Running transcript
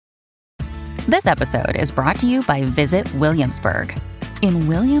This episode is brought to you by Visit Williamsburg. In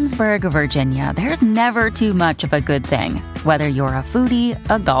Williamsburg, Virginia, there's never too much of a good thing. Whether you're a foodie,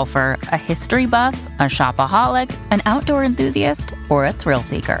 a golfer, a history buff, a shopaholic, an outdoor enthusiast, or a thrill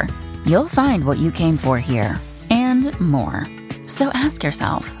seeker, you'll find what you came for here and more. So ask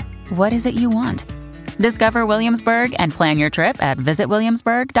yourself, what is it you want? Discover Williamsburg and plan your trip at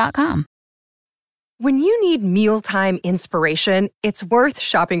visitwilliamsburg.com. When you need mealtime inspiration, it's worth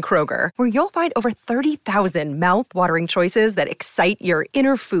shopping Kroger, where you'll find over 30,000 mouth-watering choices that excite your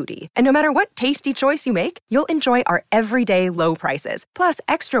inner foodie. And no matter what tasty choice you make, you'll enjoy our everyday low prices, plus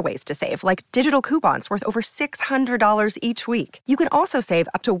extra ways to save, like digital coupons worth over $600 each week. You can also save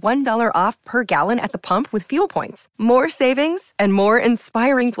up to $1 off per gallon at the pump with fuel points. More savings and more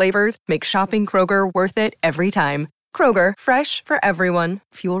inspiring flavors make shopping Kroger worth it every time. Kroger, fresh for everyone.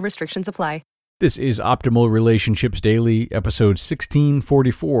 Fuel restrictions apply. This is Optimal Relationships Daily, episode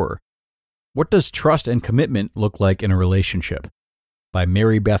 1644. What does trust and commitment look like in a relationship? By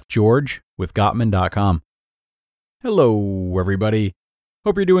Mary Beth George with Gottman.com. Hello, everybody.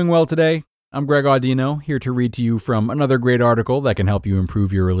 Hope you're doing well today. I'm Greg Audino, here to read to you from another great article that can help you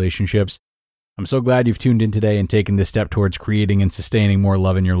improve your relationships. I'm so glad you've tuned in today and taken this step towards creating and sustaining more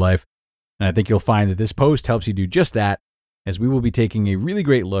love in your life. And I think you'll find that this post helps you do just that, as we will be taking a really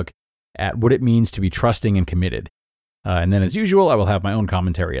great look at what it means to be trusting and committed. And then, as usual, I will have my own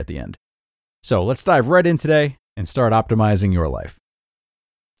commentary at the end. So let's dive right in today and start optimizing your life.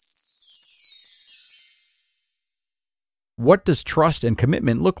 What does trust and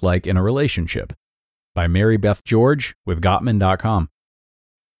commitment look like in a relationship? By Mary Beth George with Gottman.com.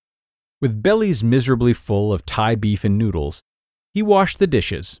 With bellies miserably full of Thai beef and noodles, he washed the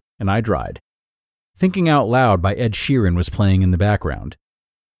dishes, and I dried. Thinking Out Loud by Ed Sheeran was playing in the background.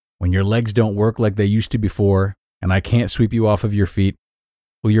 When your legs don't work like they used to before, and I can't sweep you off of your feet,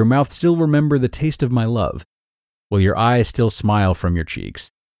 will your mouth still remember the taste of my love? Will your eyes still smile from your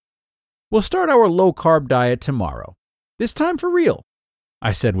cheeks? We'll start our low-carb diet tomorrow. This time for real,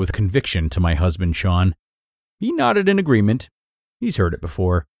 I said with conviction to my husband, Sean. He nodded in agreement. He's heard it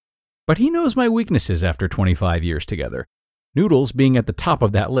before. But he knows my weaknesses after 25 years together, noodles being at the top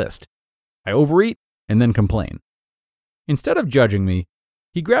of that list. I overeat and then complain. Instead of judging me,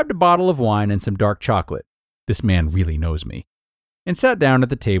 he grabbed a bottle of wine and some dark chocolate. This man really knows me. And sat down at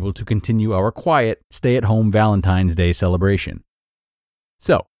the table to continue our quiet, stay-at-home Valentine's Day celebration.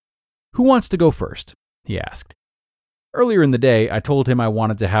 So, who wants to go first? He asked. Earlier in the day, I told him I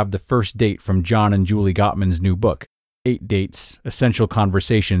wanted to have the first date from John and Julie Gottman's new book, 8 Dates, Essential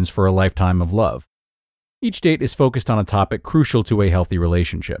Conversations for a Lifetime of Love. Each date is focused on a topic crucial to a healthy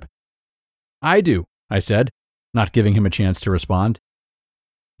relationship. I do, I said, not giving him a chance to respond.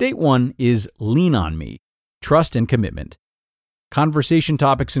 Date 1 is Lean on Me, Trust and Commitment. Conversation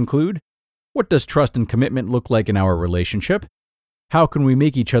topics include: what does trust and commitment look like in our relationship? How can we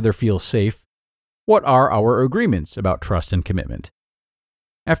make each other feel safe? What are our agreements about trust and commitment?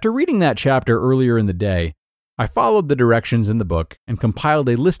 After reading that chapter earlier in the day, I followed the directions in the book and compiled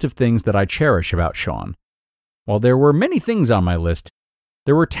a list of things that I cherish about Sean. While there were many things on my list,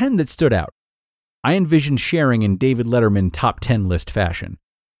 there were 10 that stood out. I envisioned sharing in David Letterman top 10 list fashion.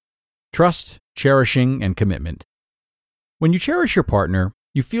 Trust, cherishing, and commitment. When you cherish your partner,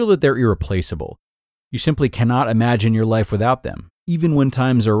 you feel that they're irreplaceable. You simply cannot imagine your life without them, even when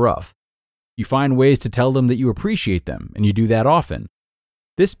times are rough. You find ways to tell them that you appreciate them, and you do that often.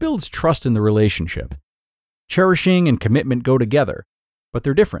 This builds trust in the relationship. Cherishing and commitment go together, but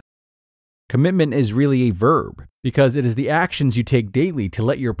they're different. Commitment is really a verb, because it is the actions you take daily to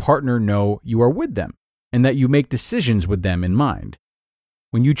let your partner know you are with them, and that you make decisions with them in mind.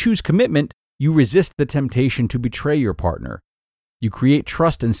 When you choose commitment, you resist the temptation to betray your partner. You create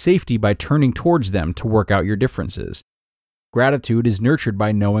trust and safety by turning towards them to work out your differences. Gratitude is nurtured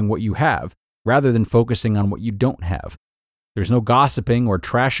by knowing what you have, rather than focusing on what you don't have. There's no gossiping or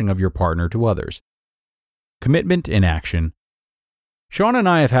trashing of your partner to others. Commitment in action. Sean and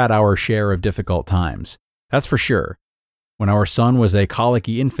I have had our share of difficult times, that's for sure. When our son was a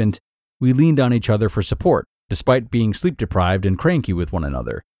colicky infant, we leaned on each other for support, despite being sleep-deprived and cranky with one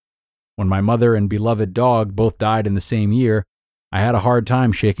another. When my mother and beloved dog both died in the same year, I had a hard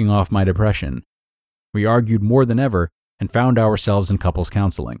time shaking off my depression. We argued more than ever and found ourselves in couples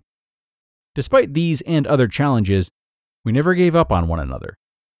counseling. Despite these and other challenges, we never gave up on one another.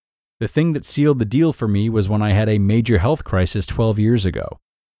 The thing that sealed the deal for me was when I had a major health crisis 12 years ago.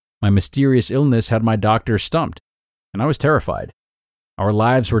 My mysterious illness had my doctor stumped, and I was terrified. Our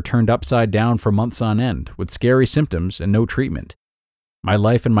lives were turned upside down for months on end, with scary symptoms and no treatment. My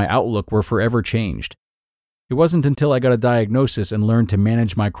life and my outlook were forever changed. It wasn't until I got a diagnosis and learned to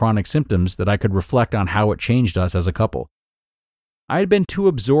manage my chronic symptoms that I could reflect on how it changed us as a couple. I had been too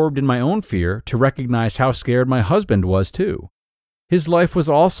absorbed in my own fear to recognize how scared my husband was too. His life was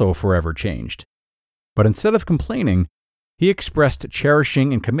also forever changed. But instead of complaining, he expressed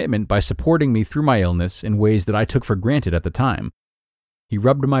cherishing and commitment by supporting me through my illness in ways that I took for granted at the time. He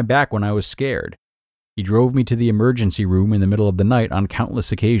rubbed my back when I was scared. He drove me to the emergency room in the middle of the night on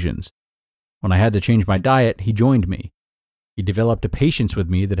countless occasions. When I had to change my diet, he joined me. He developed a patience with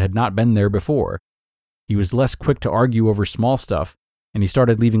me that had not been there before. He was less quick to argue over small stuff, and he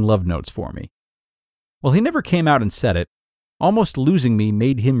started leaving love notes for me. While he never came out and said it, almost losing me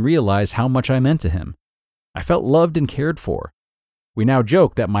made him realize how much I meant to him. I felt loved and cared for. We now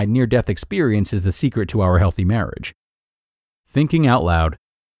joke that my near-death experience is the secret to our healthy marriage. Thinking out loud.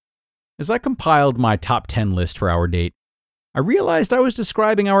 As I compiled my top 10 list for our date, I realized I was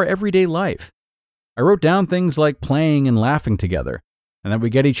describing our everyday life. I wrote down things like playing and laughing together, and that we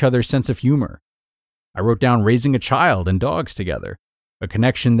get each other's sense of humor. I wrote down raising a child and dogs together, a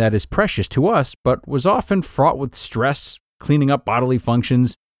connection that is precious to us, but was often fraught with stress, cleaning up bodily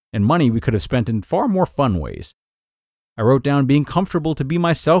functions, and money we could have spent in far more fun ways. I wrote down being comfortable to be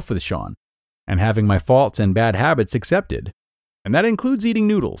myself with Sean, and having my faults and bad habits accepted. And that includes eating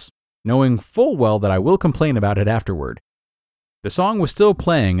noodles, knowing full well that I will complain about it afterward. The song was still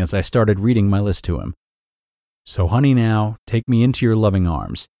playing as I started reading my list to him. So honey now, take me into your loving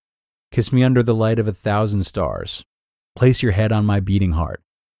arms. Kiss me under the light of 1,000 stars. Place your head on my beating heart.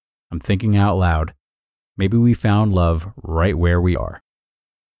 I'm thinking out loud. Maybe we found love right where we are.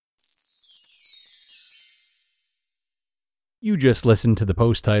 You just listened to the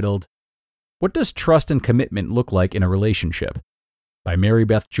post titled, What Does Trust and Commitment Look Like in a Relationship? By Mary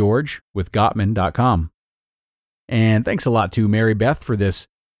Beth George with Gottman.com. And thanks a lot to Mary Beth for this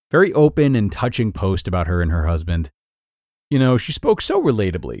very open and touching post about her and her husband. You know, she spoke so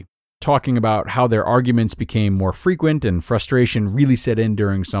relatably, talking about how their arguments became more frequent and frustration really set in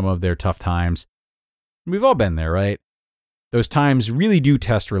during some of their tough times. We've all been there, right? Those times really do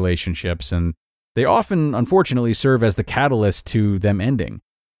test relationships, and they often, unfortunately, serve as the catalyst to them ending.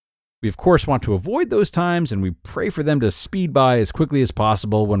 We, of course, want to avoid those times, and we pray for them to speed by as quickly as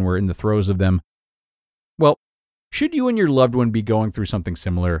possible when we're in the throes of them. Well, should you and your loved one be going through something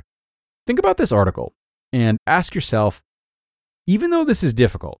similar, think about this article and ask yourself, even though this is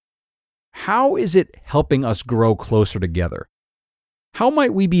difficult, how is it helping us grow closer together? How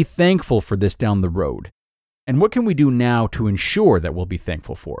might we be thankful for this down the road? And what can we do now to ensure that we'll be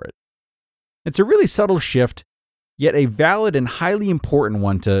thankful for it? It's a really subtle shift, yet a valid and highly important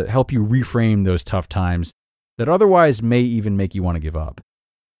one to help you reframe those tough times that otherwise may even make you want to give up.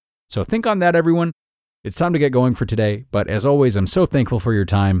 So think on that, everyone. It's time to get going for today, but as always, I'm so thankful for your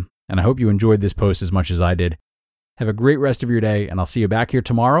time, and I hope you enjoyed this post as much as I did. Have a great rest of your day, and I'll see you back here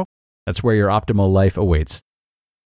tomorrow. That's where your optimal life awaits.